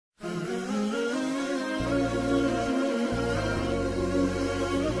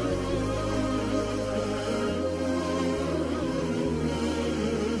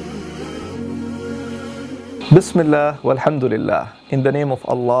Bismillah walhamdulillah. In the name of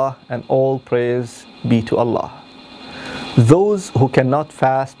Allah, and all praise be to Allah. Those who cannot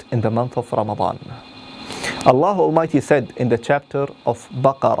fast in the month of Ramadan. Allah Almighty said in the chapter of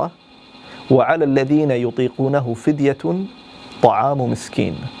Baqarah, وَعَلَى الَّذِينَ يُطِيقُونَهُ فِدْيَةٌ طَعَامُ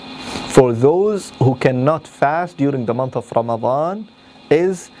مِسْكِينٍ. For those who cannot fast during the month of Ramadan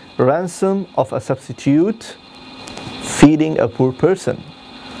is ransom of a substitute, feeding a poor person.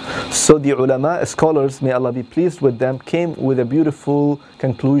 So the ulama, scholars, may Allah be pleased with them, came with a beautiful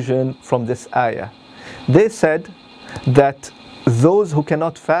conclusion from this ayah. They said that those who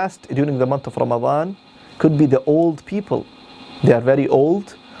cannot fast during the month of Ramadan could be the old people. They are very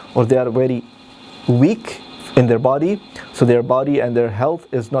old, or they are very weak in their body, so their body and their health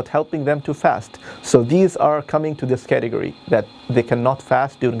is not helping them to fast. So these are coming to this category, that they cannot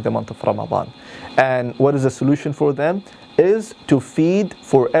fast during the month of Ramadan. And what is the solution for them? Is to feed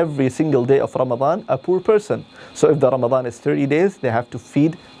for every single day of Ramadan a poor person. So if the Ramadan is 30 days, they have to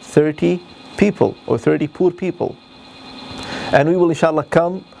feed 30 people or 30 poor people. And we will inshallah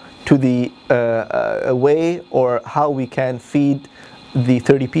come to the way or how we can feed the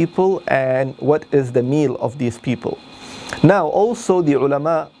 30 people and what is the meal of these people. Now also the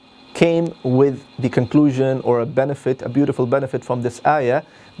ulama came with the conclusion or a benefit, a beautiful benefit from this ayah,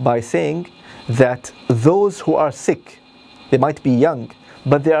 by saying that those who are sick, they might be young,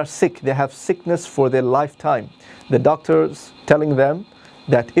 but they are sick, they have sickness for their lifetime. The doctors telling them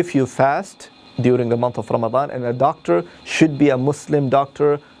that if you fast during the month of Ramadan, and a doctor should be a Muslim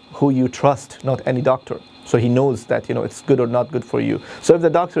doctor who you trust, not any doctor. So he knows that, it's good or not good for you. So if the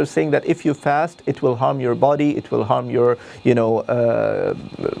doctor is saying that if you fast, it will harm your body, it will harm your,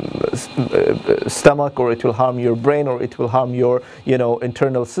 stomach, or it will harm your brain, or it will harm your,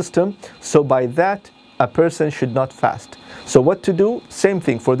 internal system. So by that, a person should not fast. So what to do? Same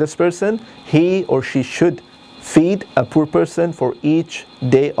thing for this person. He or she should feed a poor person for each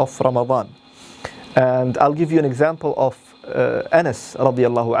day of Ramadan. And I'll give you an example of Anas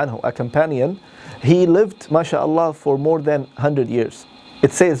radiallahu anhu, a companion. He lived, mashallah, for more than 100 years.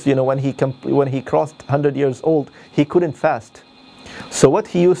 It says, when he crossed 100 years old, he couldn't fast. So what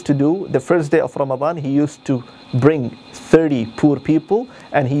he used to do, the first day of Ramadan, he used to bring 30 poor people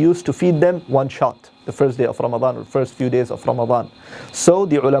and he used to feed them one shot, the first day of Ramadan or first few days of Ramadan. So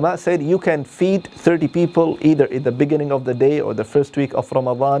the ulama said you can feed 30 people either at the beginning of the day or the first week of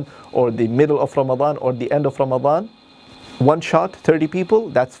Ramadan or the middle of Ramadan or the end of Ramadan. One shot, 30 people,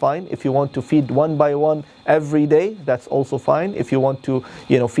 that's fine. If you want to feed one by one every day, that's also fine. If you want to,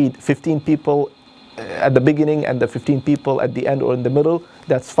 feed 15 people at the beginning and the 15 people at the end or in the middle,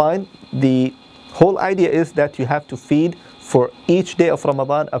 that's fine. The whole idea is that you have to feed for each day of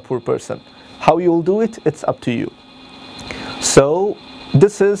Ramadan a poor person. How you will do it, it's up to you. So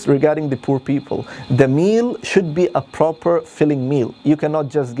this is regarding the poor people. The meal should be a proper filling meal. You cannot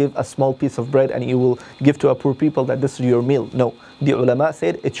just give a small piece of bread and you will give to a poor people that this is your meal. No, the ulama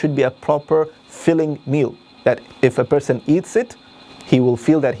said it should be a proper filling meal, that if a person eats it, he will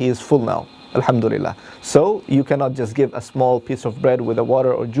feel that he is full now. Alhamdulillah. So you cannot just give a small piece of bread with a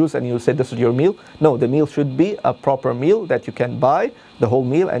water or juice and you say this is your meal. No, the meal should be a proper meal that you can buy the whole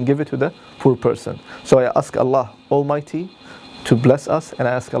meal and give it to the poor person. So I ask Allah Almighty to bless us, and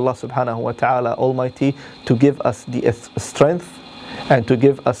I ask Allah subhanahu wa ta'ala Almighty to give us the strength and to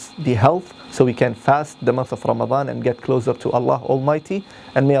give us the health so we can fast the month of Ramadan and get closer to Allah Almighty,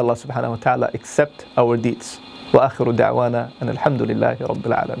 and may Allah subhanahu wa ta'ala accept our deeds. Wa akhiru da'wana and alhamdulillahi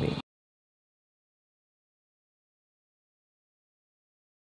rabbil alameen.